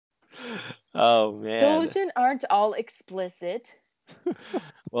Oh man. Dojin aren't all explicit.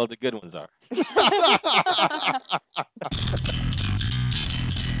 Well, the good ones are.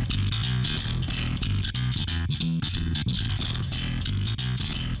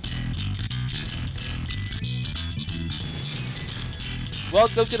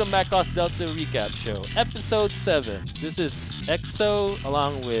 Welcome to the Macross Delta Recap Show, Episode 7. This is EXO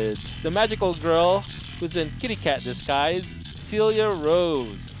along with the magical girl who's in kitty cat disguise, Celia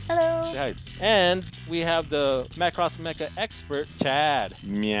Rose. Hello. Say hi. And we have the Macross Mecha expert, Chad.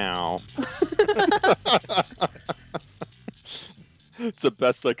 Meow. It's the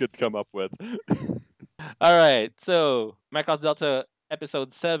best I could come up with. All right, so Macross Delta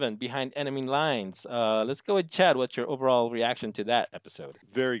Episode 7, Behind Enemy Lines. Let's go with Chad. What's your overall reaction to that episode?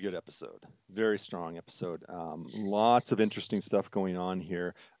 Very good episode. Very strong episode. Lots of interesting stuff going on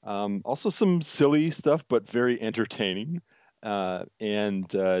here. Also some silly stuff, but very entertaining. And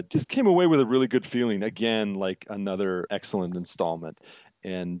just came away with a really good feeling. Again, like another excellent installment.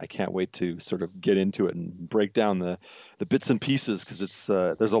 And I can't wait to sort of get into it and break down the bits and pieces because it's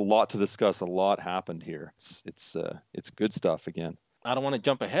there's a lot to discuss. A lot happened here. It's good stuff again. I don't want to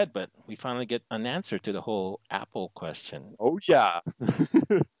jump ahead, but we finally get an answer to the whole Apple question. Oh yeah.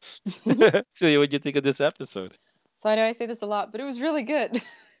 Celia, what do you think of this episode? So I know I say this a lot, but it was really good.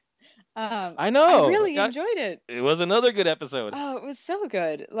 I know. I really enjoyed it. It was another good episode. Oh, it was so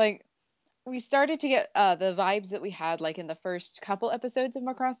good. Like, we started to get the vibes that we had like in the first couple episodes of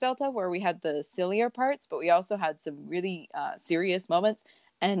Macross Delta, where we had the sillier parts, but we also had some really serious moments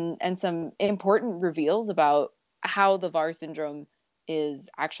and some important reveals about how the VAR syndrome is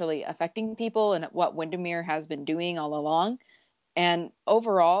actually affecting people and what Windermere has been doing all along. And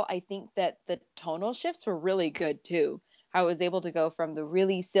overall, I think that the tonal shifts were really good too. How it was able to go from the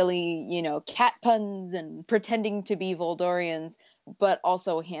really silly, cat puns and pretending to be Voldorians, but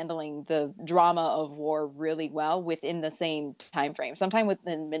also handling the drama of war really well within the same time frame, sometime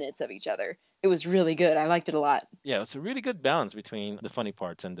within minutes of each other. It was really good. I liked it a lot. Yeah, it's a really good balance between the funny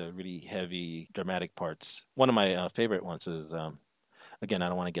parts and the really heavy, dramatic parts. One of my favorite ones is again, I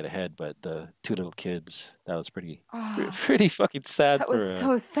don't want to get ahead, but the two little kids. That was pretty, Oh, pretty fucking sad. that was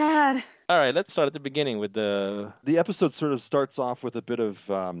so sad. All right, let's start at the beginning with the. The episode sort of starts off with a bit of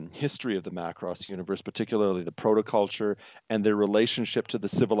history of the Macross universe, particularly the protoculture and their relationship to the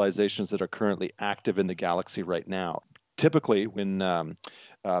civilizations that are currently active in the galaxy right now. Typically, when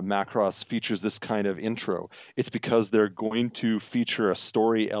Macross features this kind of intro, it's because they're going to feature a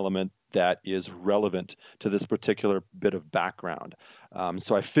story element that is relevant to this particular bit of background.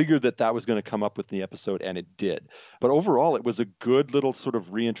 So I figured that was going to come up with the episode, and it did. But overall, it was a good little sort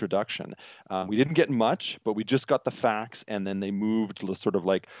of reintroduction. We didn't get much, but we just got the facts, and then they moved sort of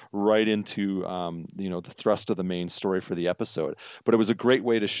like right into the thrust of the main story for the episode. But it was a great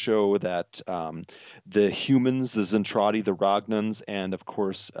way to show that the humans, the Zentradi, the Ragnans, and of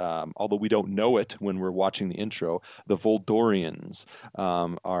course, although we don't know it when we're watching the intro, the Voldorians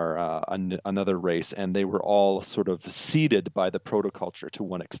are another race, and they were all sort of seeded by the protoculture to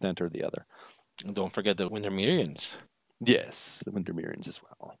one extent or the other. And don't forget the Windermerians. Yes, the Windermerians as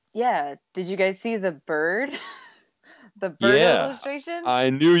well. Yeah. Did you guys see the bird? The bird illustration? I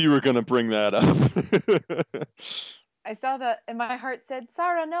knew you were going to bring that up. I saw that and my heart said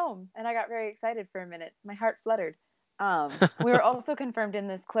Sarah Gnome, and I got very excited for a minute. My heart fluttered. We were also confirmed in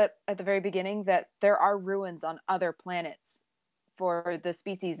this clip at the very beginning that there are ruins on other planets for the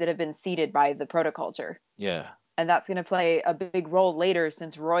species that have been seeded by the protoculture. Yeah. And that's going to play a big role later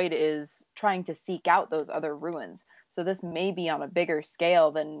since Royd is trying to seek out those other ruins. So this may be on a bigger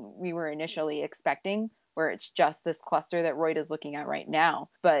scale than we were initially expecting, where it's just this cluster that Royd is looking at right now.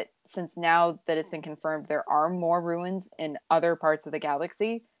 But since now that it's been confirmed there are more ruins in other parts of the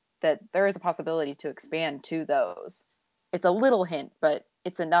galaxy, that there is a possibility to expand to those. It's a little hint, but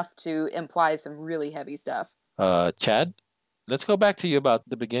it's enough to imply some really heavy stuff. Chad, let's go back to you about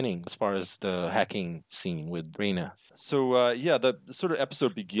the beginning as far as the hacking scene with Reyna. So the sort of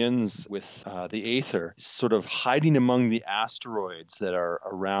episode begins with the Aether sort of hiding among the asteroids that are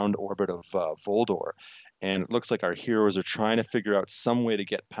around orbit of Voldor. And it looks like our heroes are trying to figure out some way to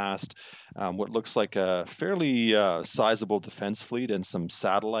get past what looks like a fairly sizable defense fleet and some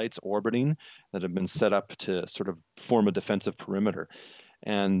satellites orbiting that have been set up to sort of form a defensive perimeter.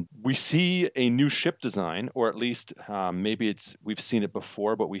 And we see a new ship design, or at least maybe we've seen it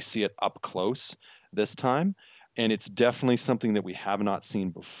before, but we see it up close this time. And it's definitely something that we have not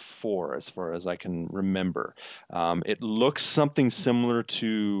seen before, as far as I can remember. It looks something similar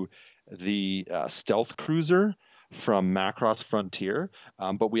to the stealth cruiser from Macross Frontier,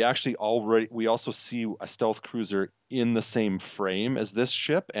 but we also see a stealth cruiser in the same frame as this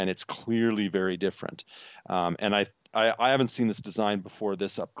ship, and it's clearly very different. And I haven't seen this design before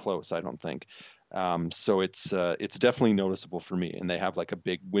this up close, I don't think. So it's definitely noticeable for me, and they have like a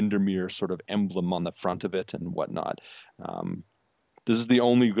big Windermere sort of emblem on the front of it and whatnot. Um, this is the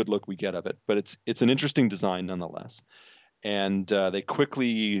only good look we get of it, but it's an interesting design nonetheless. And they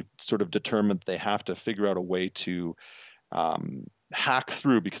quickly sort of determined that they have to figure out a way to hack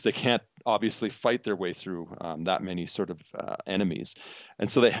through, because they can't obviously fight their way through that many sort of enemies. And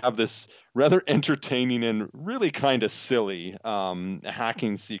so they have this rather entertaining and really kind of silly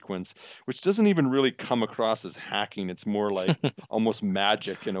hacking sequence, which doesn't even really come across as hacking. It's more like almost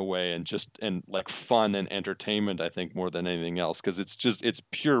magic in a way, and like fun and entertainment, I think, more than anything else, because it's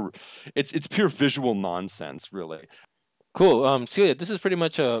pure visual nonsense, really. Cool. Celia, this is pretty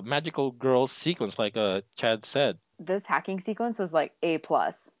much a magical girl sequence, like Chad said. This hacking sequence was like A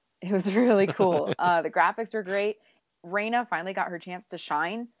plus. It was really cool. The graphics were great. Reina finally got her chance to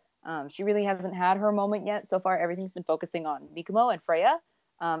shine. She really hasn't had her moment yet. So far, everything's been focusing on Mikumo and Freya,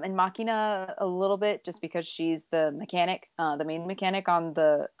 and Makina a little bit, just because she's the mechanic, the main mechanic on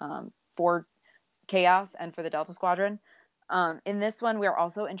the for Chaos and for the Delta Squadron. In this one, we are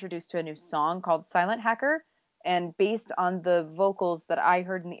also introduced to a new song called Silent Hacker. And based on the vocals that I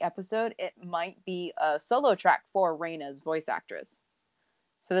heard in the episode, it might be a solo track for Reina's voice actress.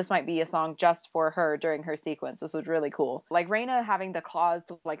 So this might be a song just for her during her sequence. This was really cool. Like Reina having the claws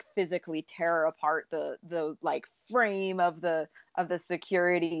to like physically tear apart the like frame of the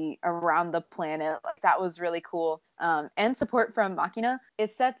security around the planet. Like, that was really cool. And support from Makina.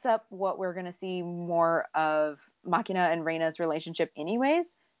 It sets up what we're gonna see more of Makina and Reina's relationship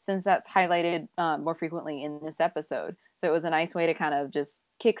anyways, since that's highlighted more frequently in this episode. So it was a nice way to kind of just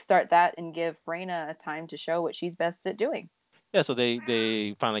kickstart that and give Reina time to show what she's best at doing. Yeah, so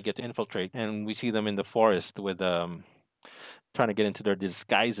they finally get to infiltrate, and we see them in the forest with trying to get into their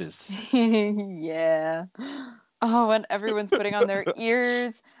disguises. Yeah. Oh, and everyone's putting on their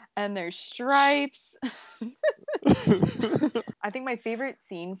ears and their stripes. I think my favorite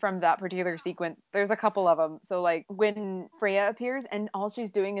scene from that particular sequence, there's a couple of them. So, like, when Freya appears and all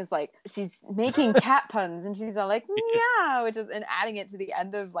she's doing is like, she's making cat puns and she's all like, yeah, which is, and adding it to the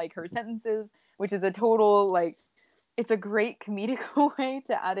end of like her sentences, which is a total, like, it's a great comedic way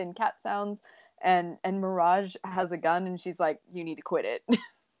to add in cat sounds. And Mirage has a gun and she's like, you need to quit it.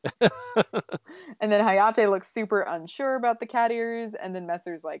 And then Hayate looks super unsure about the cat ears, and then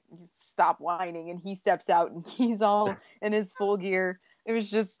Messer's like, stop whining, and he steps out and he's all in his full gear. It was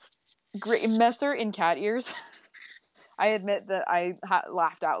just great. Messer in cat ears. I admit that I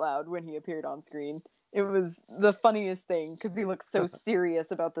laughed out loud when he appeared on screen. It was the funniest thing because he looks so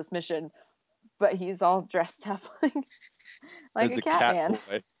serious about this mission, but he's all dressed up like As a a cat cat man.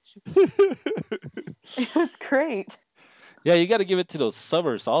 boy. It was great. Yeah, you got to give it to those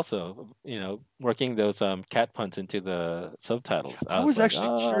subbers also. Working those cat puns into the subtitles. I I was was like, actually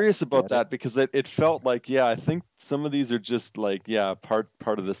oh, curious about get it. that, because it felt like, yeah, I think some of these are just like, yeah, part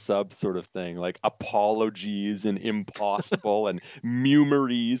of the sub sort of thing, like apologies and impossible and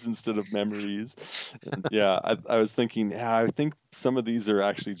memories instead of memories. And yeah, I was thinking, yeah, I think some of these are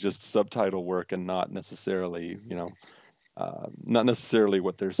actually just subtitle work and not necessarily, not necessarily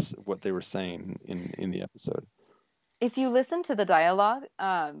what they were saying in the episode. If you listen to the dialogue,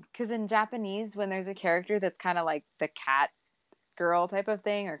 because in Japanese, when there's a character that's kind of like the cat girl type of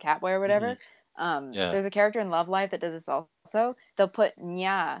thing or cat boy or Hmm. whatever, Yeah. there's a character in Love Live that does this also. They'll put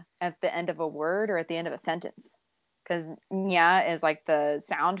nya at the end of a word or at the end of a sentence, because nya is like the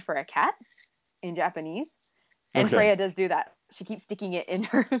sound for a cat in Japanese, and Okay. Freya does do that. She keeps sticking it in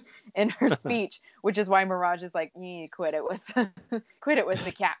her speech, which is why Mirage is like, you need to quit it with quit it with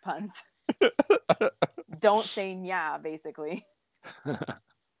the cat puns. Don't say nya, basically.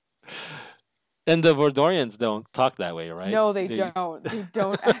 And the Vordorians don't talk that way, right? No, they They. don't. They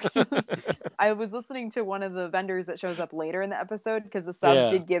don't actually. I was listening to one of the vendors that shows up later in the episode because the sub Yeah.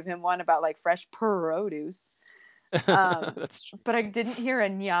 did give him one about like fresh produce. Um, That's true. but I didn't hear a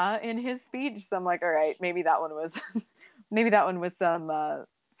nya in his speech, so I'm like, all right, maybe that one was, maybe that one was some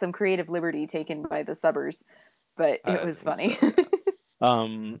creative liberty taken by the subbers, but it I was think funny. so, yeah.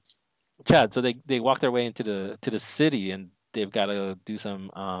 Um, Chad. So they walk their way into the city, and they've got to do some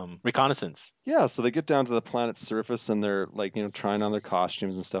reconnaissance. Yeah, so they get down to the planet's surface and they're like, trying on their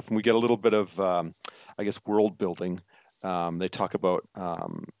costumes and stuff. And we get a little bit of, I guess, world building. They talk about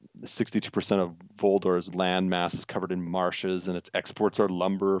 62% of Voldor's land mass is covered in marshes, and its exports are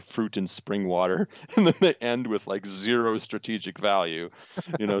lumber, fruit, and spring water. And then they end with like zero strategic value,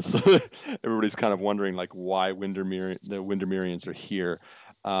 So everybody's kind of wondering like why the Windermerians are here.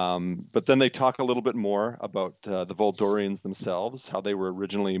 But then they talk a little bit more about the Voldorians themselves, how they were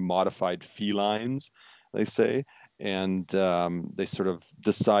originally modified felines, they say, and they sort of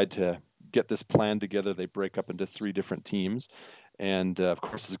decide to get this plan together. They break up into 3 different teams, and of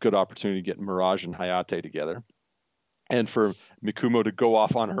course, it's a good opportunity to get Mirage and Hayate together, and for Mikumo to go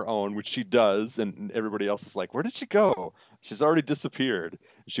off on her own, which she does, and everybody else is like, "Where did she go? She's already disappeared.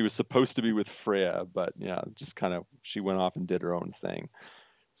 She was supposed to be with Freya, but yeah, just kind of she went off and did her own thing."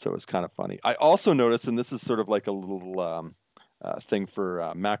 So it's kind of funny. I also noticed, and this is sort of like a little thing for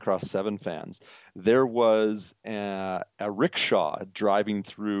Macross 7 fans, there was a rickshaw driving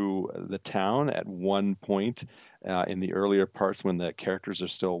through the town at one point in the earlier parts when the characters are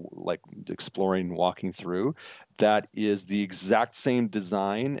still like exploring, walking through. That is the exact same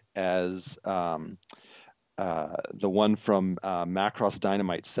design as the one from Macross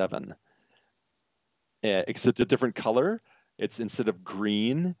Dynamite 7. Except a different color. It's instead of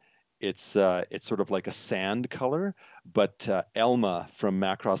green, it's sort of like a sand color. But Elma from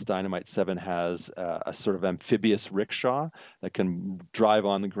Macross Dynamite 7 has a sort of amphibious rickshaw that can drive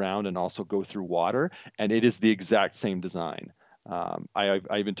on the ground and also go through water, and it is the exact same design. I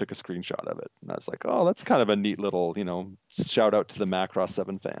even took a screenshot of it, and I was like, "Oh, that's kind of a neat little, shout out to the Macross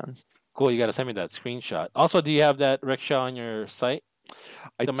 7 fans." Cool. You got to send me that screenshot. Also, do you have that rickshaw on your site?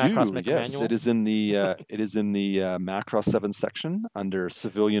 I The Macross do, Mecha yes. Manual? It is in the Macross 7 section under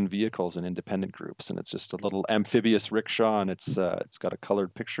civilian vehicles and independent groups, and it's just a little amphibious rickshaw, and it's got a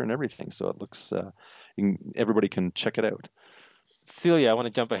colored picture and everything, so it looks everybody can check it out. Celia, I want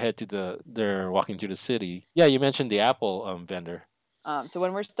to jump ahead to they're walking through the city. Yeah, you mentioned the Apple vendor. So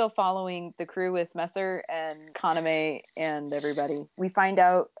when we're still following the crew with Messer and Kaname and everybody, we find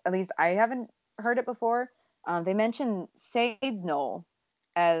out, at least I haven't heard it before, they mention Sade's Knoll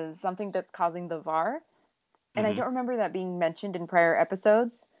as something that's causing the VAR. And I Mm-hmm. don't remember that being mentioned in prior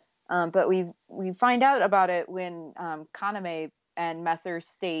episodes. But we find out about it when Kaname and Messer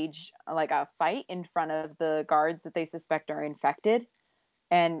stage like a fight in front of the guards that they suspect are infected,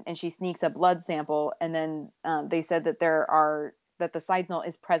 and she sneaks a blood sample, and then they said that that the side note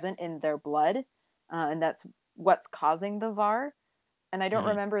is present in their blood, and that's what's causing the VAR. And I don't Mm-hmm.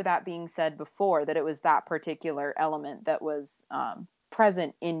 remember that being said before, that it was that particular element that was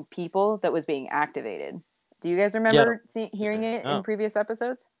present in people that was being activated. Do you guys Yeah. remember hearing it in No. previous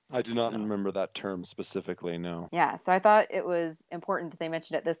episodes? I do not No. remember that term specifically, no. Yeah, so I thought it was important that they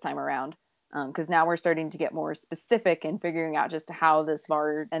mentioned it this time around, because now we're starting to get more specific and figuring out just how this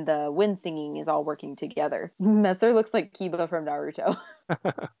VAR and the wind singing is all working together. Messer looks like Kiba from Naruto.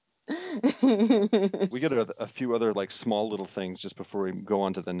 We get a few other like small little things just before we go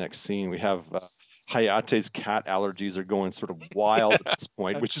on to the next scene. We have Hayate's cat allergies are going sort of wild at this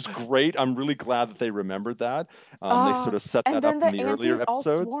point, which is great. I'm really glad that they remembered that. They sort Oh, of set and that up then in the the earlier aunties all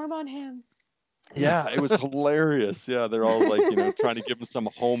episodes. swarm on him. Yeah, it was hilarious. Yeah, they're all like, trying to give him some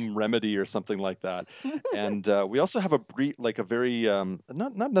home remedy or something like that. And we also have a brief, like a very,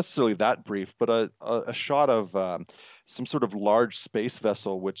 not necessarily that brief, but a shot of some sort of large space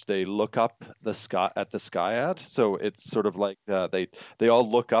vessel, which they look up the sky at. So it's sort of like they all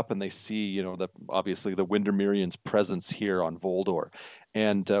look up and they see, obviously the Windermerians' presence here on Voldor,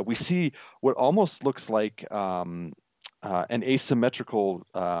 and we see what almost looks like an asymmetrical.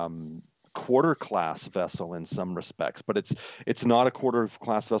 Quarter class vessel in some respects, but it's not a quarter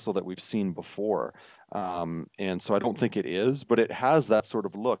class vessel that we've seen before, and so I don't think it is, but it has that sort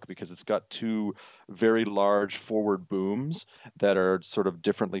of look because it's got 2 very large forward booms that are sort of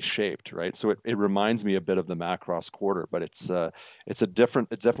differently shaped, right? So it reminds me a bit of the Macross quarter, but it's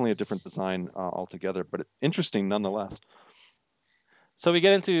definitely a different design altogether, but interesting nonetheless. So we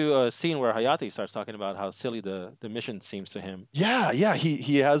get into a scene where Hayate starts talking about how silly the mission seems to him. Yeah.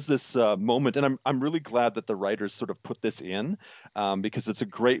 He has this moment, and I'm really glad that the writers sort of put this in, because it's a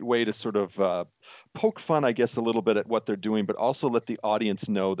great way to sort of poke fun, I guess, a little bit at what they're doing, but also let the audience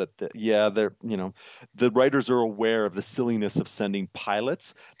know that the writers are aware of the silliness of sending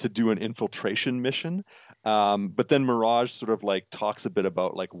pilots to do an infiltration mission. But then Mirage sort of like talks a bit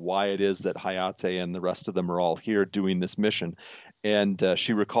about like why it is that Hayate and the rest of them are all here doing this mission. And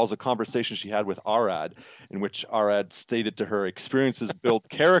she recalls a conversation she had with Arad, in which Arad stated to her, "Experiences build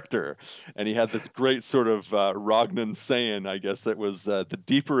character." And he had this great sort of Ragnan saying, I guess, that was the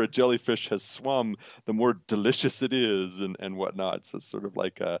deeper a jellyfish has swum, the more delicious it is, and whatnot. So it's sort of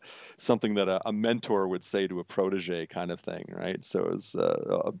like something that a mentor would say to a protege kind of thing, right? So it's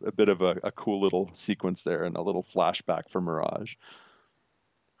a bit of a cool little sequence there and a little flashback for Mirage.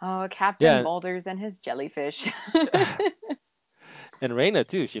 Oh, Captain Yeah, Mulder's and his jellyfish. and Reina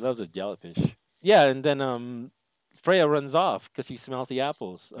too. She loves a jellyfish. Yeah, and then Freya runs off because she smells the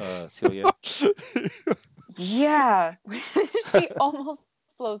apples. Celia. Yeah, she almost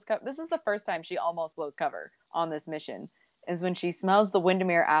blows cover. This is the first time she almost blows cover on this mission, is when she smells the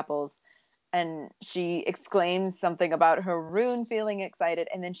Windermere apples and she exclaims something about her rune feeling excited,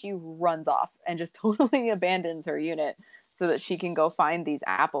 and then she runs off and just totally abandons her unit so that she can go find these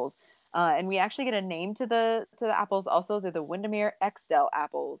apples. And we actually get a name to the apples. Also, they're the Windermere Exdel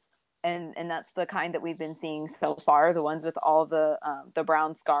apples, and that's the kind that we've been seeing so far, the ones with all the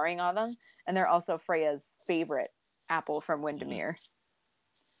brown scarring on them. And they're also Freya's favorite apple from Mhm. Windermere.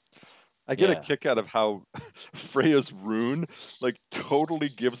 I get a Yeah. kick out of how Freya's rune like totally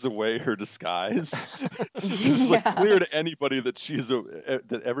gives away her disguise. It's like Yeah. clear to anybody that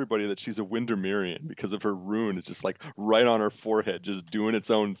that everybody that she's a Windermerian because of her rune. It's just like right on her forehead, just doing its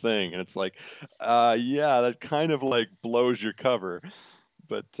own thing, and it's like, yeah, that kind of like blows your cover.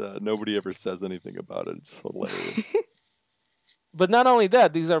 But nobody ever says anything about it. It's hilarious. But not only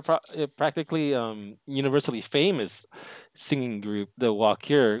that, these are practically universally famous singing group, the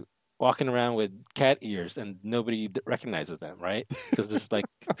Walkure, walking around with cat ears, and nobody recognizes them, right? Because this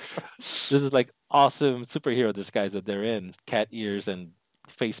is like awesome superhero disguise that they're in, cat ears and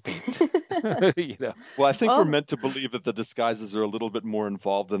face paint. you know, Well, I think we're Well, meant to believe that the disguises are a little bit more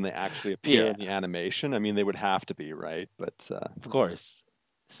involved than they actually appear yeah, in the animation. I mean, they would have to be, right? But of course.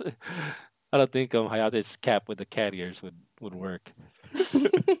 I don't think Hayate's cap with the cat ears would work.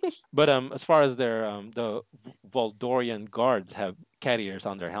 But as far as their the Voldorian guards have cat ears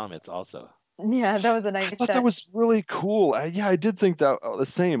on their helmets also. yeah, that was a I nice thought that touch. was really cool. Yeah, I did think that the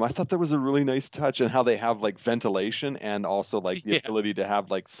same. I thought that was a really nice touch, and how they have like ventilation and also like the Yeah, ability to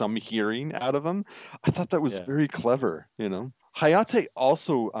have like some hearing out of them. I thought that was yeah. very clever. Hayate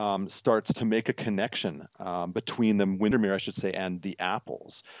also starts to make a connection between the Windermere, I should say, and the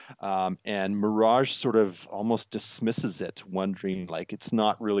apples. And Mirage sort of almost dismisses it, wondering like it's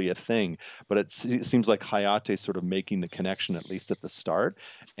not really a thing. But it seems like Hayate sort of making the connection, at least at the start.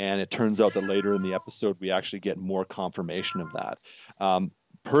 And it turns out that later in the episode, we actually get more confirmation of that. Um,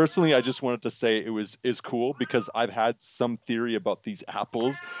 Personally, I just wanted to say it was is cool because I've had some theory about these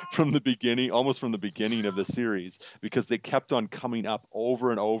apples from the beginning, almost from the beginning of the series, because they kept on coming up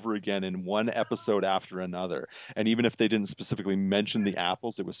over and over again in one episode after another. And even if they didn't specifically mention the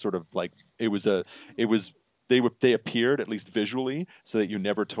apples, it was sort of like it was a it was they appeared at least visually so that you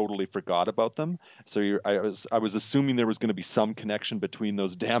never totally forgot about them. So I was assuming there was going to be some connection between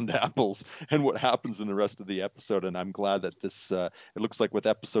those damned apples and what happens in the rest of the episode. And I'm glad that this it looks like with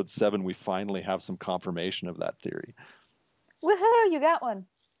episode 7 we finally have some confirmation of that theory. Woohoo, you got one.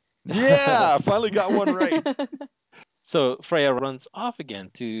 Yeah, finally got one right. So Freya runs off again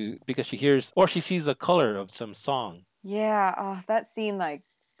to because she hears or she sees the color of some song. Yeah, oh, that scene like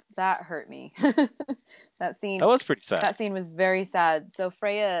that hurt me. that That scene was pretty sad. that scene was very sad. So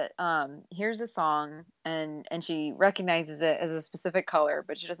Freya hears a song and she recognizes it as a specific color,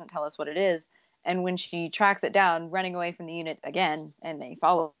 but she doesn't tell us what it is. And when she tracks it down, running away from the unit again, and they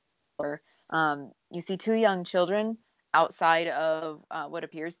follow her, you see two young children outside of what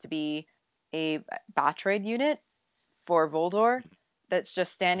appears to be a Batroid unit for Voldor that's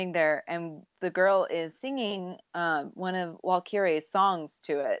just standing there, and the girl is singing one of Walkyre's songs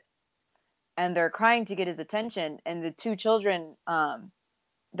to it, and they're crying to get his attention. And the two children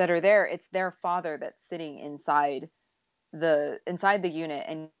that are there, it's their father that's sitting inside the unit,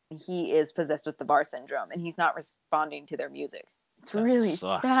 and he is possessed with the Bar syndrome, and he's not responding to their music. It's That really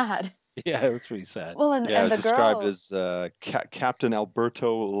sucks. sad. Yeah, it was pretty sad. Well, Yeah, it and was the described girl, as Captain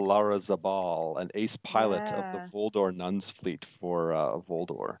Alberto Larrazabal, an ace pilot of the yeah. Voldor Nuns fleet for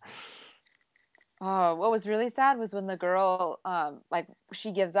Voldor. Oh, what was really sad was when the girl, like,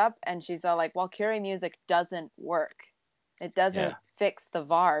 she gives up and she's all like, Valkyrie music doesn't work. It doesn't Yeah. fix the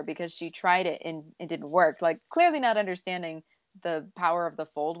VAR because she tried it and it didn't work. Like, clearly not understanding the power of the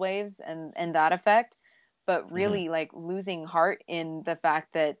fold waves and that effect, but Hmm. really, like, losing heart in the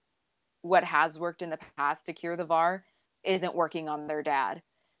fact that what has worked in the past to cure the VAR isn't working on their dad.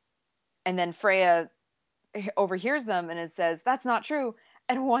 And then Freya overhears them and it says, "That's not true,"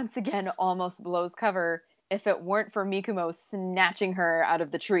 and once again almost blows cover if it weren't for Mikumo snatching her out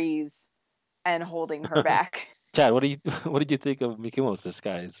of the trees and holding her back. Chad, what do you what did you think of Mikimo's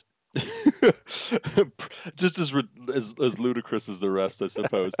disguise? Just as ludicrous as the rest, I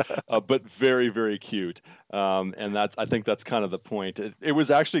suppose, but very very cute. And that's I think that's kind of the point. It was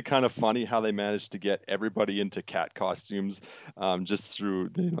actually kind of funny how they managed to get everybody into cat costumes, just through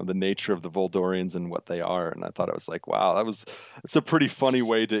the nature of the Voldorians and what they are. And I thought it was like, wow, it's a pretty funny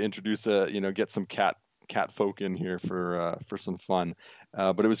way to introduce get some cat folk in here for some fun.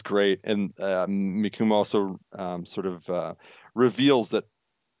 But it was great, and Mikuma also sort of reveals that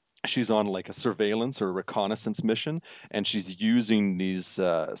she's on like a surveillance or reconnaissance mission, and she's using these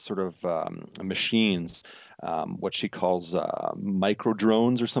sort of machines, what she calls micro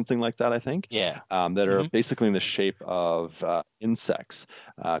drones or something like that, I think, Yeah. that are Hmm. basically in the shape of insects,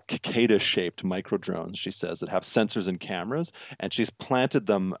 cicada shaped micro drones, she says, that have sensors and cameras, and she's planted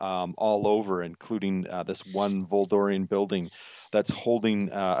them all over, including this one Voldorian building that's holding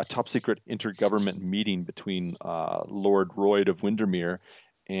a top secret intergovernment meeting between Lord Royd of Windermere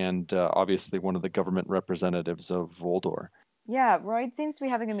and obviously one of the government representatives of Voldor. Yeah, Royd seems to be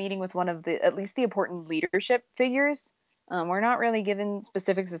having a meeting with one of the, at least the important leadership figures. We're not really given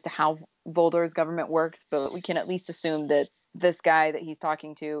specifics as to how Voldor's government works, but we can at least assume that this guy that he's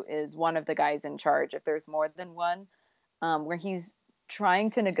talking to is one of the guys in charge, if there's more than one, where he's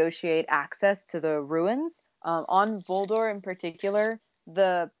trying to negotiate access to the ruins. On Voldor in particular,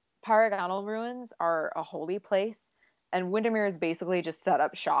 the Paragonal ruins are a holy place, and Windermere is basically just set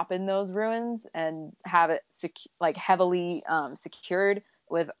up shop in those ruins and have it like heavily secured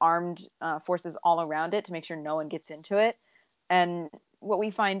with armed forces all around it to make sure no one gets into it. And what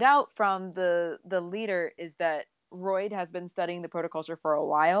we find out from the leader is that Royd has been studying the protoculture for a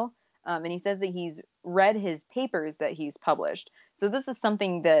while, and he says that he's read his papers that he's published. So this is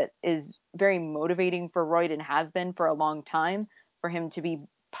something that is very motivating for Royd and has been for a long time, for him to be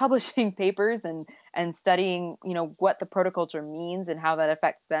publishing papers and studying, what the protoculture means and how that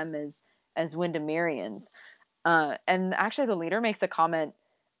affects them as Windermerians. And actually, the leader makes a comment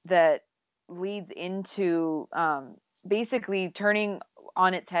that leads into basically turning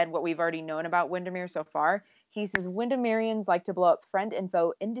on its head what we've already known about Windermere so far. He says Windermerians like to blow up friend and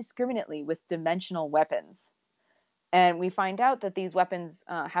foe indiscriminately with dimensional weapons. And we find out that these weapons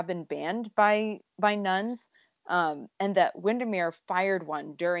have been banned by nuns, and that Windermere fired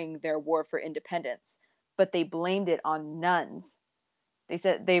one during their war for independence, but they blamed it on nuns. They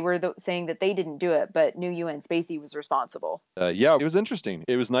said they were saying that they didn't do it, but New UN Spacey was responsible. Yeah, it was interesting.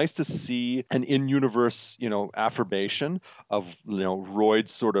 It was nice to see an in-universe, affirmation of,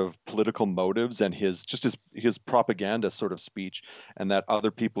 Royd's sort of political motives and his propaganda sort of speech, and that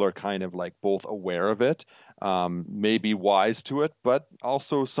other people are kind of like both aware of it, maybe wise to it, but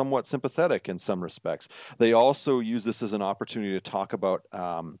also somewhat sympathetic in some respects. They also use this as an opportunity to talk about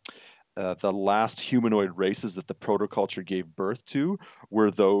the last humanoid races that the protoculture gave birth to were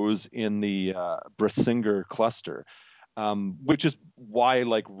those in the Brasinger cluster, which is why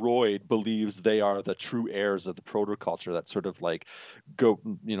like Royd believes they are the true heirs of the protoculture. That sort of like go,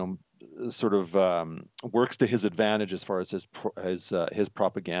 sort of works to his advantage as far as his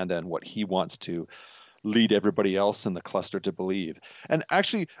propaganda and what he wants to lead everybody else in the cluster to believe. And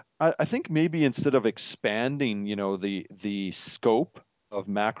actually, I think maybe instead of expanding, the scope of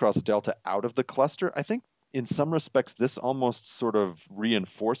Macross Delta out of the cluster, I think in some respects this almost sort of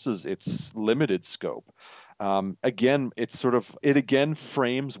reinforces its limited scope. Again, it again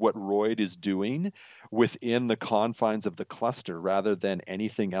frames what Royd is doing within the confines of the cluster rather than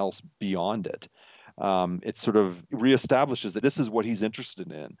anything else beyond it. It sort of reestablishes that this is what he's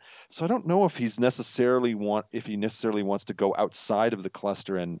interested in. So I don't know if he necessarily wants to go outside of the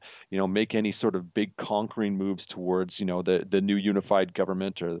cluster and make any sort of big conquering moves towards the new unified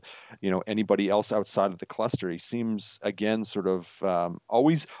government or anybody else outside of the cluster. He seems again sort of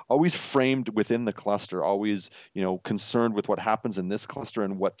always framed within the cluster, always concerned with what happens in this cluster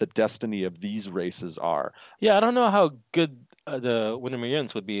and what the destiny of these races are. Yeah, I don't know how good the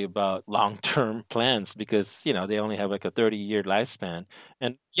Windermereans would be about long-term plans because they only have like a 30-year lifespan.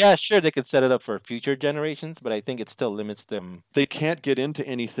 And yeah, sure, they could set it up for future generations, but I think it still limits them. They can't get into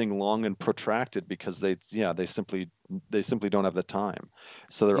anything long and protracted because they simply don't have the time.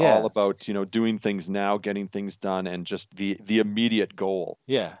 So they're all Yeah, about doing things now, getting things done, and just the immediate goal.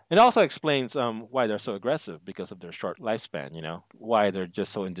 yeah. It also explains why they're so aggressive because of their short lifespan. Why they're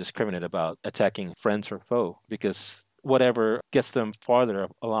just so indiscriminate about attacking friends or foe because whatever gets them farther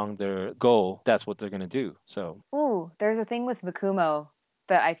along their goal, that's what they're going to do. So Ooh, there's a thing with Makumo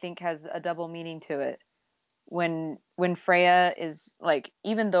that I think has a double meaning to it. when Freya is like,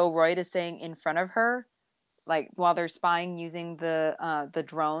 even though Royd is saying in front of her, like while they're spying using the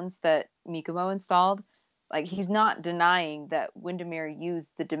drones that Mikumo installed, like he's not denying that Windermere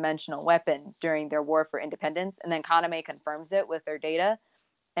used the dimensional weapon during their war for independence, and then Kaname confirms it with their data,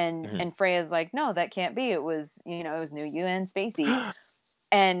 Mhm. and Freya's like, no, that can't be. It was, it was new UN spacey,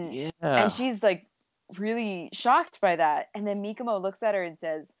 and Yeah. she's like really shocked by that, and then Mikumo looks at her and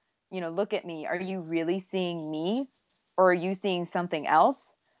says, look at me. Are you really seeing me, or are you seeing something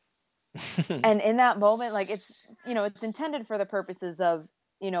else? And in that moment, like it's intended for the purposes of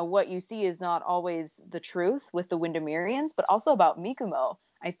what you see is not always the truth with the Windermerians, but also about Mikumo.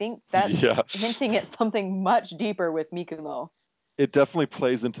 I think that's Yeah. hinting at something much deeper with Mikumo. It definitely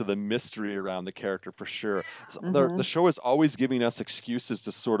plays into the mystery around the character for sure. So the Mm-hmm. show is always giving us excuses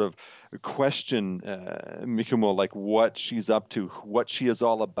to sort of question Mikumo, like what she's up to, what she is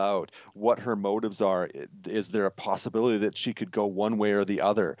all about, what her motives are. Is there a possibility that she could go one way or the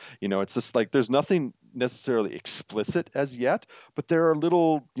other? It's just like there's nothing necessarily explicit as yet, but there are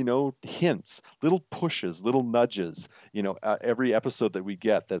little, hints, little pushes, little nudges, every episode that we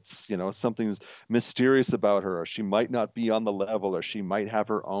get that's, something's mysterious about her, or she might not be on the level, or she might have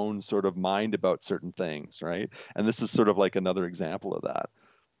her own sort of mind about certain things, right? And this is sort of like another example of that.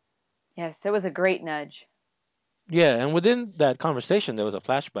 Yes, it was a great nudge. Yeah, and within that conversation, there was a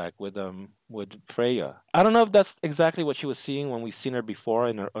flashback with Freya. I don't know if that's exactly what she was seeing when we seen her before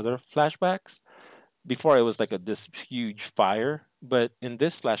in her other flashbacks. Before it was like this huge fire, but in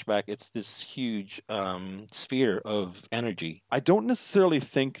this flashback, it's this huge sphere of energy. I don't necessarily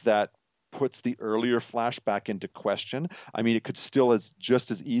think that puts the earlier flashback into question. I mean, it could still as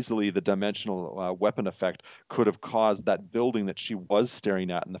just as easily the dimensional weapon effect could have caused that building that she was staring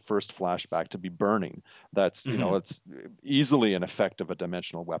at in the first flashback to be burning. That's, Hmm. it's easily an effect of a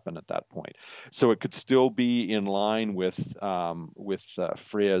dimensional weapon at that point. So it could still be in line with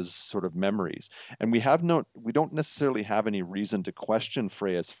Freya's sort of memories. And we don't necessarily have any reason to question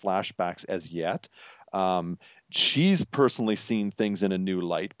Freya's flashbacks as yet. Um, she's personally seen things in a new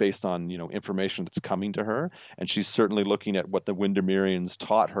light based on information that's coming to her, and she's certainly looking at what the Windermerians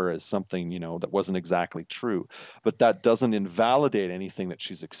taught her as something that wasn't exactly true, but that doesn't invalidate anything that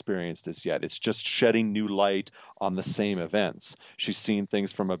she's experienced as yet. It's just shedding new light on the same events. She's seen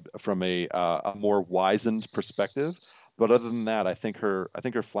things from a more wizened perspective, but other than that, I think her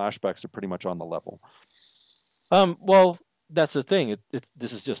flashbacks are pretty much on the level. Well, that's the thing.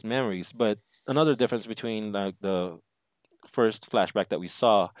 This is just memories, but another difference between like the first flashback that we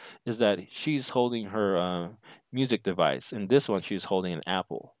saw is that she's holding her music device. In this one, she's holding an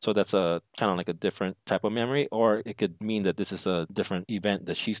apple. So that's a kind of like a different type of memory, or it could mean that this is a different event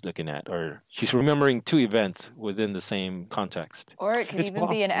that she's looking at, or she's remembering two events within the same context. Or it could It's even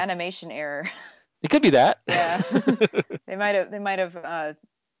be an possible. animation error. It could be that. Yeah. They might have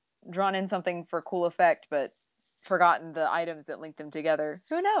drawn in something for cool effect, but forgotten the items that link them together.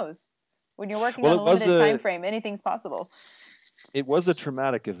 Who knows? When you're working Well, on a limited time frame, anything's possible. it was a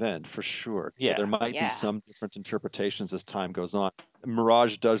traumatic event for sure. So Yeah. there might be Yeah. some different interpretations as time goes on.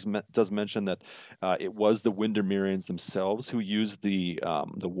 Mirage does mention that it was the Windermerians themselves who used the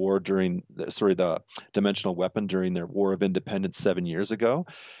war during the dimensional weapon during their War of Independence 7 years ago,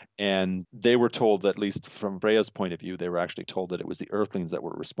 and they were told, at least from Freya's point of view, they were actually told that it was the Earthlings that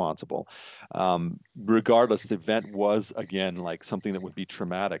were responsible. Regardless, the event was again like something that would be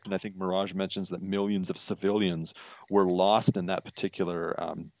traumatic, and I think Mirage mentions that millions of civilians were lost in that particular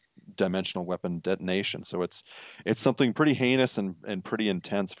dimensional weapon detonation. So it's something pretty heinous and pretty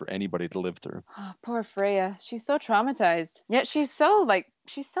intense for anybody to live through. Oh, poor Freya. She's so traumatized. Yet she's so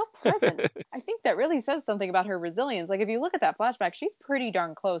pleasant. I think that really says something about her resilience. Like if you look at that flashback, she's pretty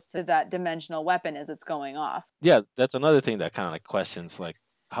darn close to that dimensional weapon as it's going off. Yeah, that's another thing that kind of like questions like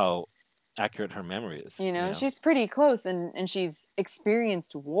how accurate her memory is, you know. She's pretty close, and she's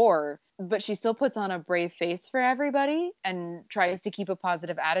experienced war, but she still puts on a brave face for everybody and tries to keep a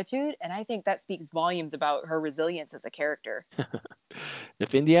positive attitude. And I think that speaks volumes about her resilience as a character.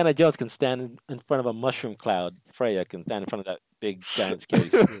 If Indiana Jones can stand in front of a mushroom cloud, Freya can stand in front of that big giant scary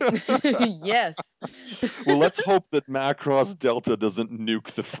screen. Yes. Well, let's hope that Macross Delta doesn't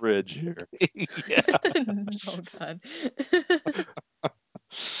nuke the fridge here. Yeah. Oh God.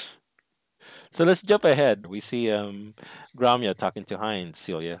 So let's jump ahead. We see Gramya talking to Heinz,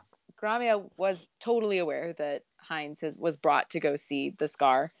 Celia. Gramia was totally aware that was brought to go see the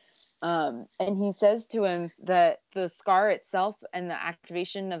scar. And he says to him that the scar itself and the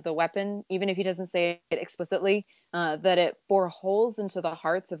activation of the weapon, even if he doesn't say it explicitly, that it bore holes into the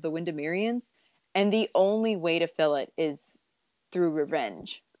hearts of the Windermerians, and the only way to fill it is through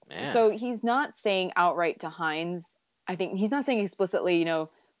revenge. Man, So he's not saying outright to Hines, I think he's not saying explicitly,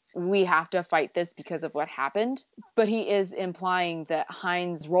 we have to fight this because of what happened, but he is implying that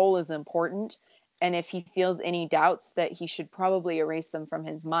Hines' role is important. And if he feels any doubts, that he should probably erase them from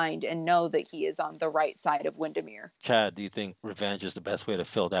his mind and know that he is on the right side of Windermere. Chad, do you think revenge is the best way to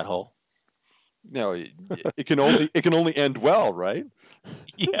fill that hole? It can only end well, right?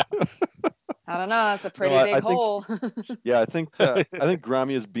 Yeah. I don't know. That's a No, pretty I big think hole. Yeah, I think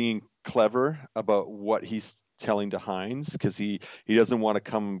Grammy is being clever about what he's telling to Hines because he doesn't want to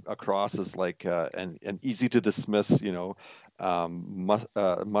come across as like an easy to dismiss,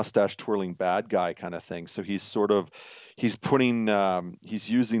 mustache twirling bad guy kind of thing. So he's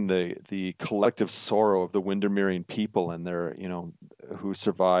using the collective sorrow of the Windermerean people and their who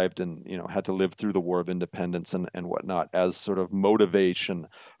survived and had to live through the War of Independence and whatnot as sort of motivation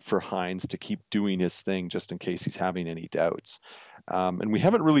for Hines to keep doing his thing just in case he's having any doubts. And we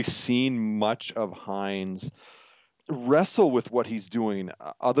haven't really seen much of Hines wrestle with what he's doing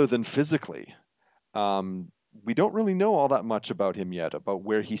other than physically. Um, we don't really know all that much about him yet, about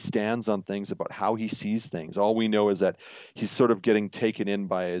where he stands on things, about how he sees things. All we know is that he's sort of getting taken in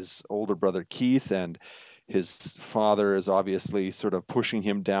by his older brother Keith, and his father is obviously sort of pushing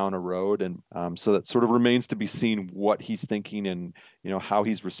him down a road, and so that sort of remains to be seen what he's thinking and how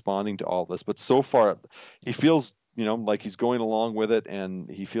he's responding to all this. But so far, he feels like he's going along with it, and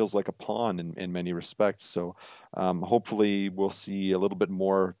he feels like a pawn in many respects. So hopefully, we'll see a little bit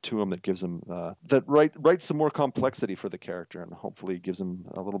more to him that gives him that writes some more complexity for the character, and hopefully gives him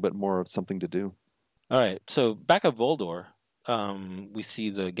a little bit more of something to do. All right. So back at Voldor, we see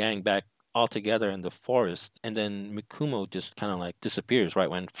the gang back all together in the forest, and then Mikumo just kind of like disappears right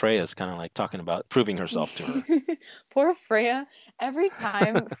when Freya's kind of like talking about proving herself to her. Poor Freya. Every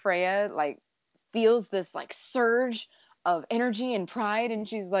time Freya feels this surge of energy and pride, and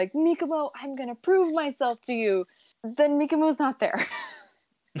she's like, Mikomo, I'm gonna prove myself to you. Then Mikomo's not there.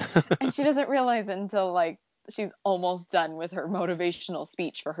 And she doesn't realize it until she's almost done with her motivational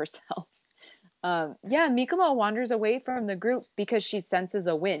speech for herself. Yeah, Mikomo wanders away from the group because she senses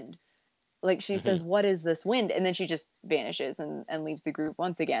a wind. Like she Hmm. says, "What is this wind?" And then she just vanishes and leaves the group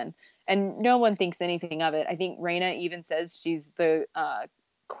once again. And no one thinks anything of it. I think Reina even says she's the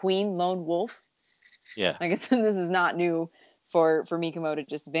queen lone wolf. Yeah, I guess this is not new for Mikomo to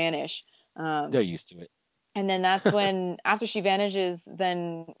just vanish. Um, they're used to it. and then that's when, after she vanishes,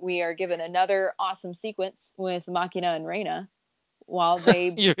 then we are given another awesome sequence with Machina and Reina while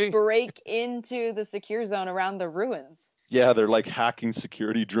they You- break into the secure zone around the ruins. Yeah, they're like hacking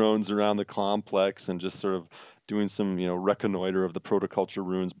security drones around the complex and just sort of doing some, reconnoiter of the protoculture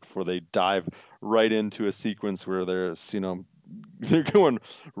ruins before they dive right into a sequence where there's, they're going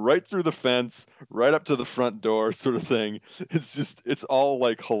right through the fence, right up to the front door, sort of thing. It's all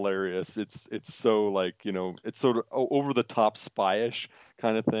like hilarious. It's so like, it's sort of over the top spyish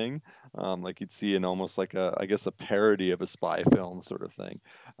kind of thing. Like you'd see in almost like I guess a parody of a spy film sort of thing.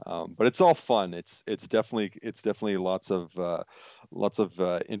 But it's all fun. It's definitely lots of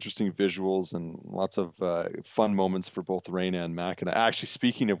interesting visuals and lots of fun moments for both Reina and Mac. And actually,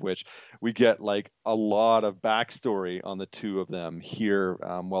 speaking of which, we get like a lot of backstory on the two of them here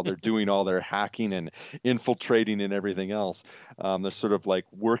while they're doing all their hacking and infiltrating and everything else. They're sort of like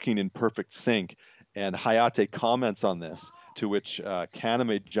working in perfect sync. And Hayate comments on this, to which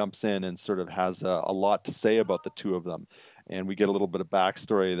Kaname jumps in and sort of has a lot to say about the two of them. And we get a little bit of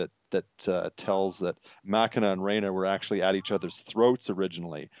backstory that tells that Machina and Reina were actually at each other's throats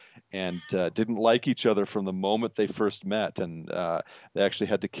originally, and didn't like each other from the moment they first met, and they actually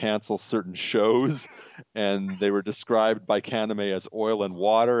had to cancel certain shows, and they were described by Kaname as oil and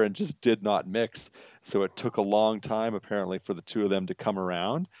water, and just did not mix. So it took a long time apparently for the two of them to come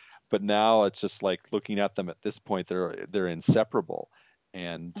around. But now it's just like looking at them at this point, they're inseparable,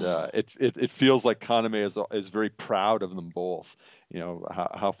 and it feels like Kaname is very proud of them both.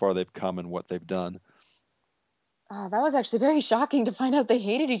 How far they've come and what they've done. Oh, that was actually very shocking to find out they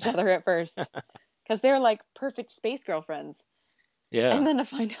hated each other at first. Because they're like perfect space girlfriends. And yeah. then to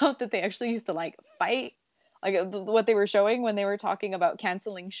find out that they actually used to fight. What they were showing when they were talking about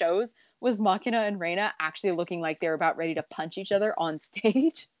canceling shows was Machina and Reina actually looking like they were about ready to punch each other on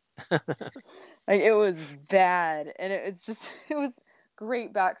stage. It was bad. And it was just, it was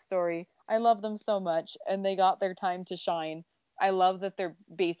great backstory. I love them so much. And they got their time to shine. I love that they're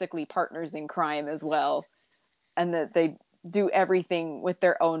basically partners in crime as well, and that they do everything with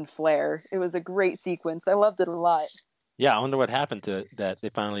their own flair. It was a great sequence. I loved it a lot. Yeah, I wonder what happened to that. They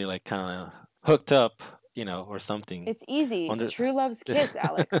finally like kind of hooked up, or something. It's easy. Wonder. True love's kiss,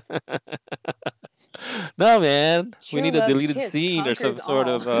 Alex. No, man. We True need a love's deleted kiss scene or conquers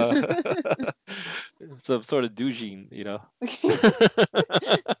all. some sort of doujin.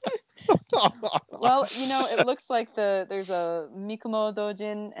 Well, it looks like there's a Mikumo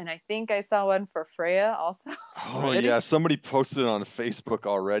dojin, and I think I saw one for Freya also Oh already. yeah, somebody posted it on Facebook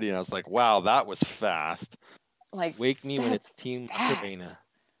already, and I was like, wow, that was fast. Like, Wake me when it's that's Team fast. Macarena.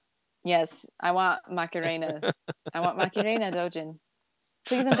 Yes, I want Macarena. I want Macarena dojin.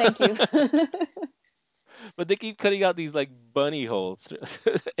 Please and thank you. But they keep cutting out these like bunny holes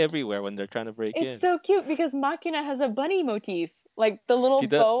everywhere when they're trying to break It's in. so cute because Makina has a bunny motif. Like the little She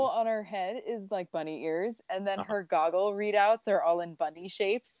does. bow on her head is like bunny ears, and then Uh-huh. her goggle readouts are all in bunny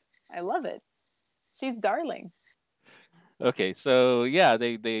shapes. I love it. She's darling. Okay, so yeah,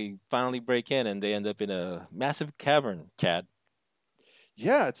 they finally break in and they end up in a massive cavern, Chad.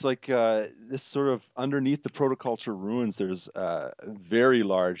 Yeah, it's like this sort of underneath the protoculture ruins. There's a very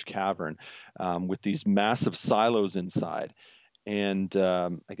large cavern with these massive silos inside, and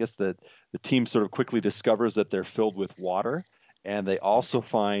I guess that the team sort of quickly discovers that they're filled with water, and they also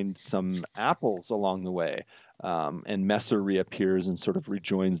find some apples along the way. And Messer reappears and sort of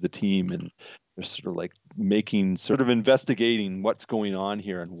rejoins the team, and they're sort of like making, sort of investigating what's going on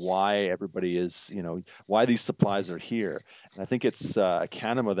here and why everybody is, why these supplies are here. And I think it's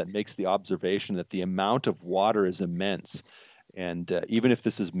Kanema that makes the observation that the amount of water is immense. And even if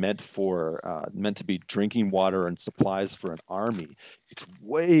this is meant to be drinking water and supplies for an army, it's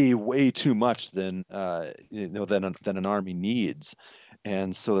way, way too much than an army needs.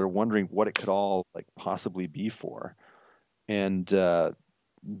 And so they're wondering what it could all like possibly be for. And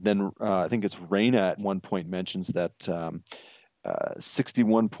then I think it's Reina at one point mentions that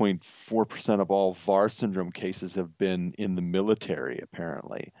 61.4% of all VAR syndrome cases have been in the military,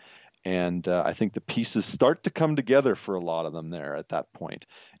 apparently. And I think the pieces start to come together for a lot of them there at that point.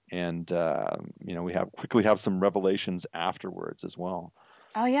 And we have quickly have some revelations afterwards as well.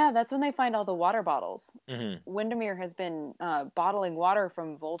 Oh yeah, that's when they find all the water bottles. Hmm. Windermere has been bottling water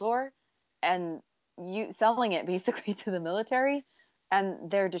from Voldor and selling it basically to the military,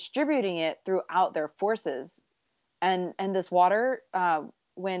 and they're distributing it throughout their forces. And this water,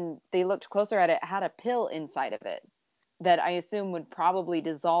 when they looked closer at it, had a pill inside of it that I assume would probably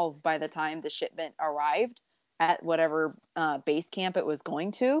dissolve by the time the shipment arrived at whatever base camp it was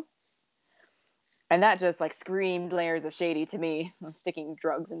going to. And that just like screamed layers of shady to me. Sticking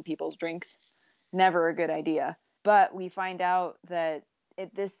drugs in people's drinks, never a good idea. But we find out that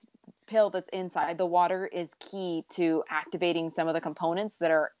this pill that's inside the water is key to activating some of the components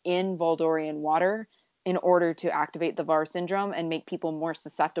that are in Voldorian water in order to activate the VAR syndrome and make people more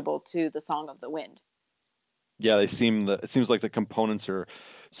susceptible to the Song of the Wind. Yeah, it seems like the components are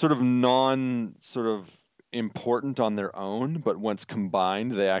sort of non sort of important on their own, but once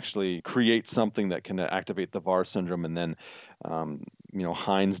combined, they actually create something that can activate the VAR syndrome. And then,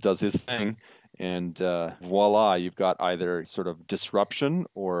 Heinz does his thing, and voila, you've got either sort of disruption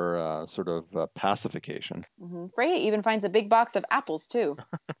or sort of pacification. Freya even finds a big box of apples too.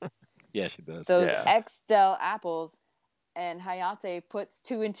 Yeah, she does. Those Yeah. Excel apples, and Hayate puts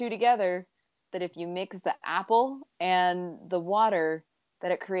two and two together that if you mix the apple and the water,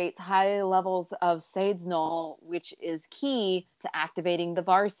 that it creates high levels of Seiznol, which is key to activating the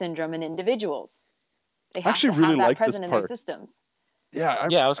VAR syndrome in individuals. They I have actually to really have that like this present in their part. systems. Yeah,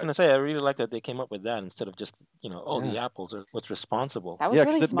 Yeah, I was gonna say I really like that they came up with that instead of just oh, yeah. the apples are what's responsible. That was Yeah,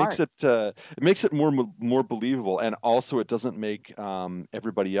 because really smart. it makes it more believable, and also it doesn't make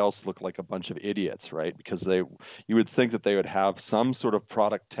everybody else look like a bunch of idiots, right? Because you would think that they would have some sort of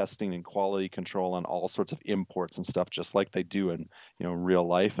product testing and quality control on all sorts of imports and stuff, just like they do in real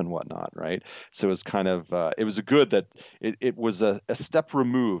life and whatnot, right? So it was kind of it was a good that it was a step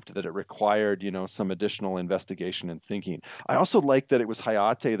removed, that it required some additional investigation and thinking. I also like that it was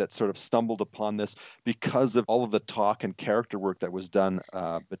Hayate that sort of stumbled upon this because of all of the talk and character work that was done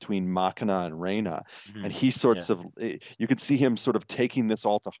between Makina and Reina. And Hmm. he Yeah. sorts of, you could see him sort of taking this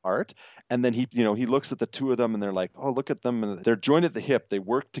all to heart. And then he looks at the two of them and they're like, oh, look at them. And they're joined at the hip. They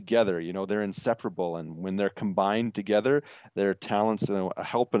work together. They're inseparable. And when they're combined together, their talents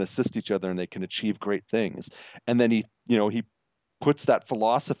help and assist each other and they can achieve great things. And then he puts that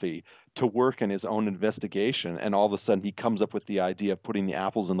philosophy to work in his own investigation, and all of a sudden he comes up with the idea of putting the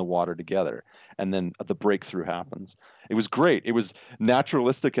apples in the water together, and then the breakthrough happens. It was great. It was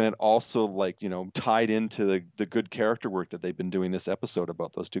naturalistic, and it also like tied into the good character work that they've been doing this episode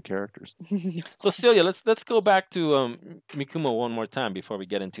about those two characters. So Celia, let's go back to Mikumo one more time before we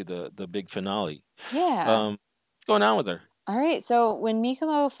get into the big finale. Yeah. What's going on with her? All right. So when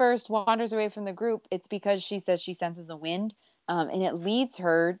Mikomo first wanders away from the group, it's because she says she senses a wind and it leads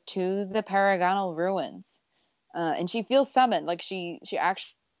her to the Paragonal ruins. And she feels summoned, like she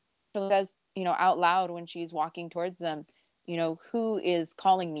actually says, out loud when she's walking towards them, who is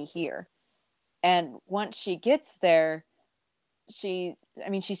calling me here? And once she gets there, she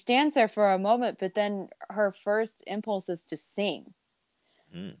stands there for a moment, but then her first impulse is to sing.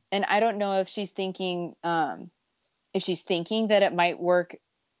 Mm. And I don't know if she's thinking that it might work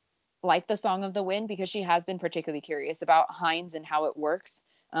like the Song of the Wind, because she has been particularly curious about Heinz and how it works,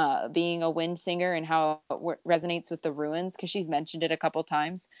 being a wind singer, and how it resonates with the ruins, because she's mentioned it a couple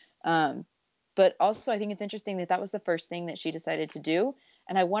times. But also, I think it's interesting that that was the first thing that she decided to do.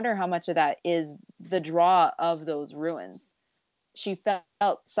 And I wonder how much of that is the draw of those ruins. She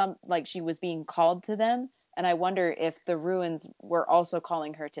felt some like she was being called to them. And I wonder if the ruins were also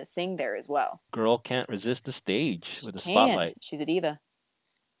calling her to sing there as well. Girl can't resist the stage She with the can't. spotlight. She's a diva.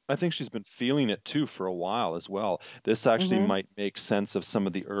 I think she's been feeling it too for a while as well. This actually Mm-hmm. might make sense of some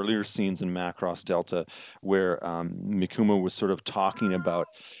of the earlier scenes in Macross Delta where Mikuma was sort of talking about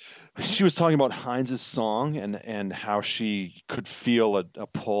she was talking about Heinz's song and how she could feel a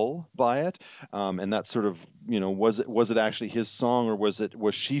pull by it, and that sort of was it actually his song, or was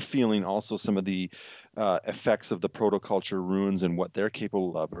she feeling also some of the effects of the protoculture runes and what they're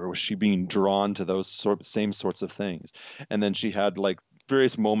capable of, or was she being drawn to those same sorts of things? And then she had like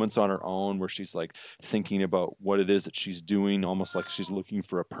various moments on her own where she's like thinking about what it is that she's doing, almost like she's looking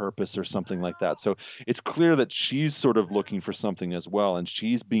for a purpose or something like that. So it's clear that she's sort of looking for something as well, and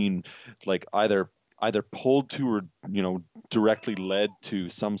she's being like either pulled to or directly led to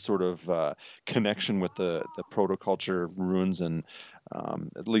some sort of connection with the protoculture ruins, and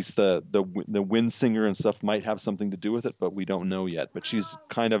at least the wind singer and stuff might have something to do with it, but we don't know yet. But she's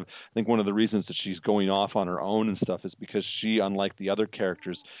kind of, I think one of the reasons that she's going off on her own and stuff is because she, unlike the other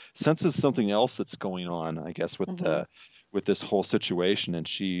characters, senses something else that's going on, I guess, Mm-hmm. with this whole situation, and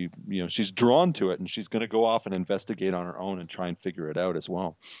she's drawn to it, and she's going to go off and investigate on her own and try and figure it out as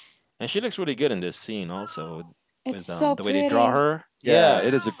well. And she looks really good in this scene also It's with so the way they draw pretty. her. Yeah, Yeah.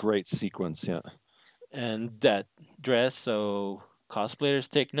 it is a great sequence. Yeah. And that dress, so cosplayers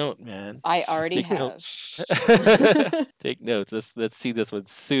take note, man. I already Take have. notes. Take notes. Let's see this one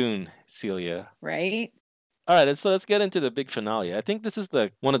soon, Celia. Right? All right, so let's get into the big finale. I think this is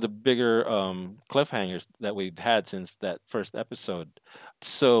the one of the bigger cliffhangers that we've had since that first episode.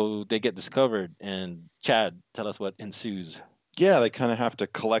 So they get discovered, and Chad, tell us what ensues. Yeah, they kind of have to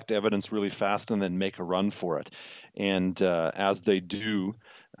collect evidence really fast and then make a run for it. And as they do,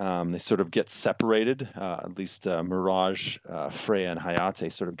 they sort of get separated. At least Mirage, Freya, and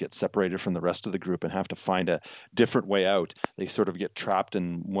Hayate sort of get separated from the rest of the group and have to find a different way out. They sort of get trapped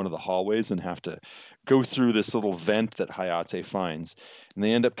in one of the hallways and have to go through this little vent that Hayate finds. And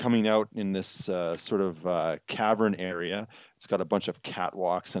they end up coming out in this sort of cavern area. It's got a bunch of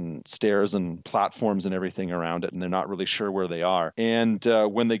catwalks and stairs and platforms and everything around it, and they're not really sure where they are. And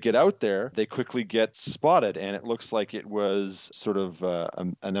when they get out there, they quickly get spotted, and it looks like it was sort of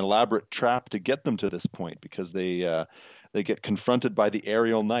an elaborate trap to get them to this point, because they get confronted by the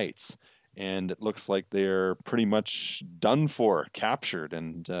aerial knights. And it looks like they're pretty much done for, captured,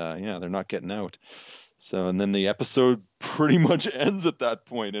 and yeah, they're not getting out. So, and then the episode pretty much ends at that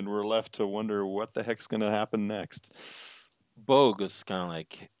point, and we're left to wonder what the heck's going to happen next. Bogue was kind of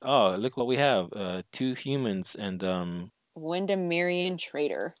like, oh, look what we have. Two humans and Windemirian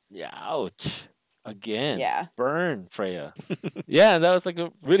traitor. yeah, ouch. Again. Yeah. Burn, Freya. Yeah, and that was like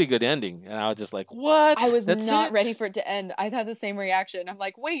a really good ending. And I was just like, I what? was That's not ready it? for it to end. I had the same reaction. I'm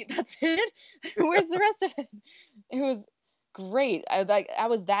like, wait, that's it? Where's the rest of it? It was great. I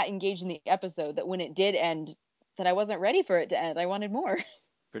was that engaged in the episode that when it did end, that I wasn't ready for it to end. I wanted more.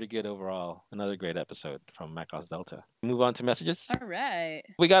 Pretty good overall. Another great episode from Macross Delta. Move on to messages. All right.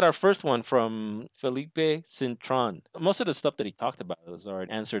 We got our first one from Felipe Cintron. Most of the stuff that he talked about was already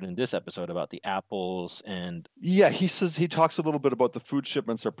answered in this episode about the apples and Yeah, he says he talks a little bit about the food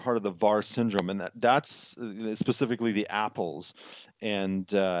shipments are part of the VAR syndrome, and that's specifically the apples, and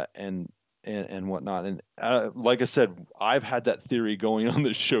and whatnot. And like I said, I've had that theory going on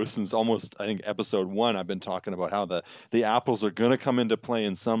this show since almost, I think, episode one. I've been talking about how the apples are going to come into play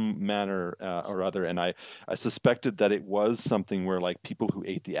in some manner or other, and I suspected that it was something where like people who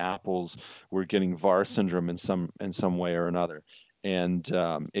ate the apples were getting VAR syndrome in some way or another, and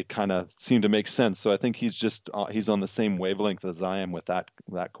it kind of seemed to make sense. So I think he's on the same wavelength as I am with that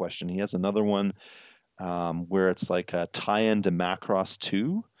question. He has another one where it's like a tie-in to Macross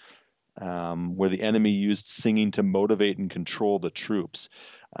 2, where the enemy used singing to motivate and control the troops.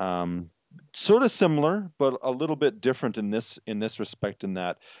 Sort of similar, but a little bit different in this respect. In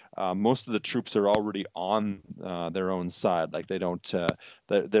that most of the troops are already on their own side. Like they don't.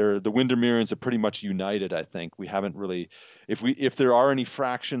 The Windermereans are pretty much united. I think we haven't really, if there are any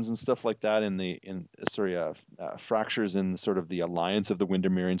fractions and stuff like that in the in sorry fractures in sort of the alliance of the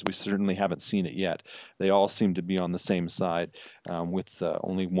Windermereans, we certainly haven't seen it yet. They all seem to be on the same side, with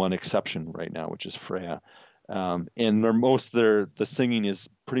only one exception right now, which is Freya. And the singing is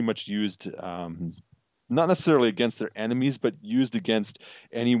pretty much used, not necessarily against their enemies, but used against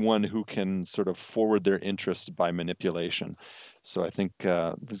anyone who can sort of forward their interest by manipulation. So I think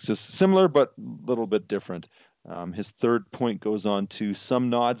it's just similar but a little bit different. His third point goes on to some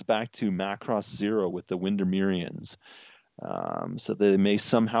nods back to Macross Zero with the Windermerians. So they may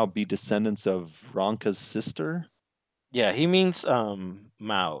somehow be descendants of Ronka's sister. Yeah, he means I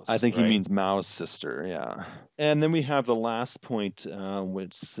mouse, think he right? means Mao's sister, yeah. And then we have the last point,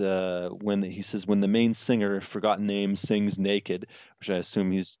 which when he says when the main singer, forgotten name, sings naked, which I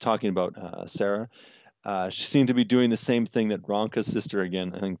assume he's talking about Sarah. She seemed to be doing the same thing that Ronka's sister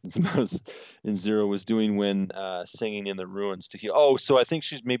again, I think it's most in Zero, was doing when singing in the ruins to heal. Oh, so I think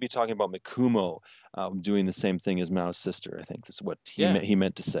she's maybe talking about Mikumo doing the same thing as Mao's sister. I think that's what Yeah. he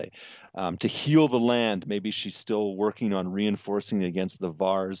meant to say. To heal the land, maybe she's still working on reinforcing against the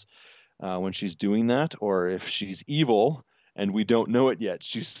Vars when she's doing that, or if she's evil and we don't know it yet.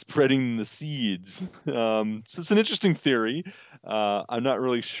 She's spreading the seeds. So it's an interesting theory. I'm not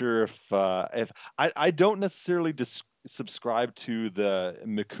really sure if I don't necessarily subscribe to the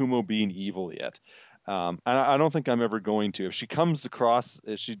Mikumo being evil yet. I don't think I'm ever going to. If she comes across,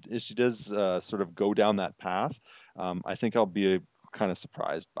 if she does sort of go down that path, I think I'll be kind of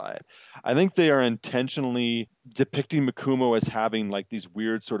surprised by it. I think they are intentionally depicting Mikumo as having like these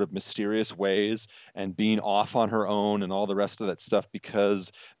weird sort of mysterious ways and being off on her own and all the rest of that stuff because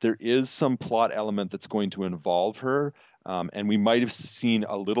there is some plot element that's going to involve her. And we might have seen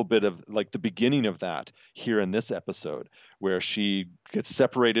a little bit of like the beginning of that here in this episode, where she gets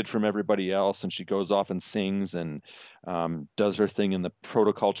separated from everybody else and she goes off and sings and does her thing in the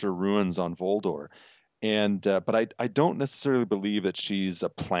protoculture ruins on Voldor. And but I don't necessarily believe that she's a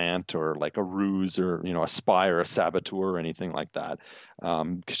plant or like a ruse or a spy or a saboteur or anything like that.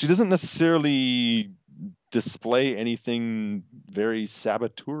 'Cause she doesn't necessarily display anything very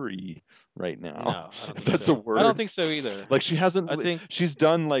saboteury right now, No, I don't if think that's a so. I don't word. think so either. Like she hasn't I really, think she's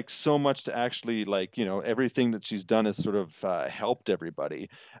done like so much to actually like everything that she's done has sort of helped everybody,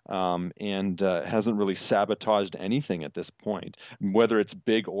 and hasn't really sabotaged anything at this point, whether it's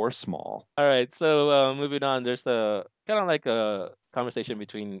big or small. all right. So moving on, there's a kind of like a conversation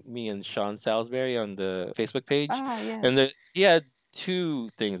between me and Sean Salisbury on the Facebook page, Ah, and yes. he had two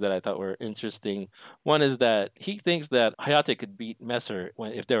things that I thought were interesting. One is that he thinks that Hayate could beat Messer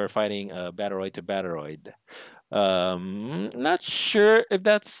if they were fighting Battleroid to Battleroid. Not sure if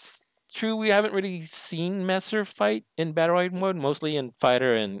that's true. We haven't really seen Messer fight in Battleroid mode, mostly in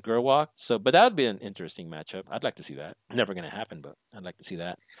Fighter and Gerwalk. So, but that would be an interesting matchup. I'd like to see that. Never gonna happen, but I'd like to see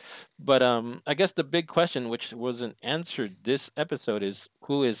that. But I guess the big question, which wasn't answered this episode, is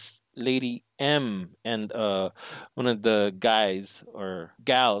who is Lady M? And one of the guys or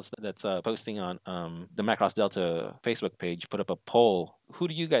gals that's posting on the Macross Delta Facebook page put up a poll. Who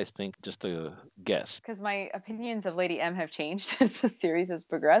do you guys think? Just to guess. Because my opinions of Lady M have changed as the series has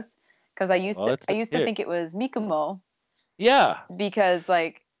progressed. Because Well, I let's used to hear it. think it was Mikumo Yeah, because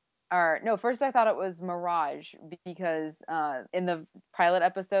like, or no, first I thought it was Mirage because in the pilot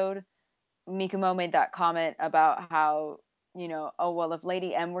episode, Mikumo made that comment about how oh well, if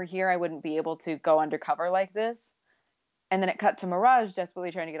Lady M were here, I wouldn't be able to go undercover like this. And then it cut to Mirage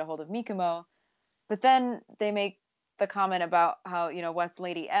desperately trying to get a hold of Mikumo. But then they make the comment about how, what's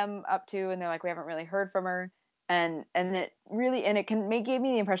Lady M up to? And they're like, we haven't really heard from her. And it really, and it can make gave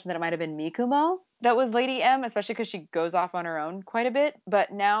me the impression that it might have been Mikumo that was Lady M, especially because she goes off on her own quite a bit.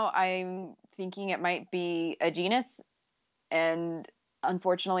 But now I'm thinking it might be a genus. And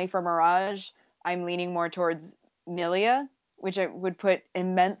unfortunately for Mirage, I'm leaning more towards Milia, which it would put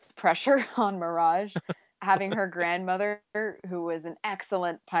immense pressure on Mirage, having her grandmother, who was an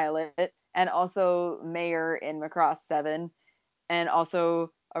excellent pilot and also mayor in Macross 7, and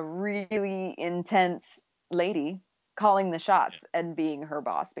also a really intense lady calling the shots and being her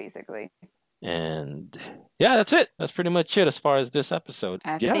boss, basically. and yeah, that's it. That's pretty much it as far as this episode.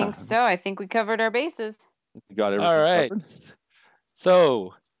 I think Yeah, so. I think we covered our bases. we got All everything right. covered.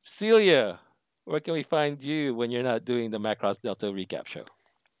 So, Celia, where can we find you when you're not doing the Macross Delta recap show?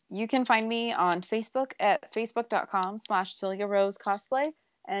 You can find me on Facebook at facebook.com/Celia Rose Cosplay.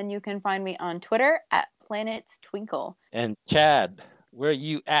 And you can find me on Twitter at Planet Twinkle. And Chad, where are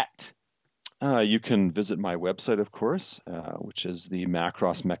you at? You can visit my website, of course, which is the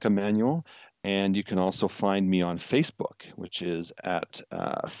Macross Mecha Manual. And you can also find me on Facebook, which is at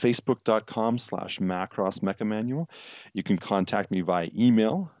facebook.com/Macross Mecha Manual. You can contact me via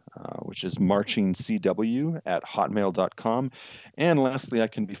email, which is marchingcw@hotmail.com. And lastly, I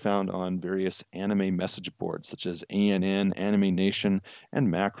can be found on various anime message boards such as ANN, Anime Nation, and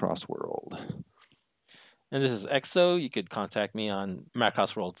Macross World. And this is EXO. You could contact me on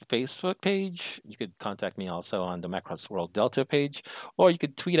Macross World Facebook page. You could contact me also on the Macross World Delta page, or you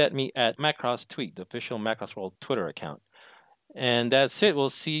could tweet at me at Macross Tweet, the official Macross World Twitter account. And that's it. We'll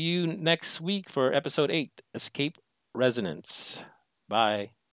see you next week for episode 8, Escape Resonance. Bye.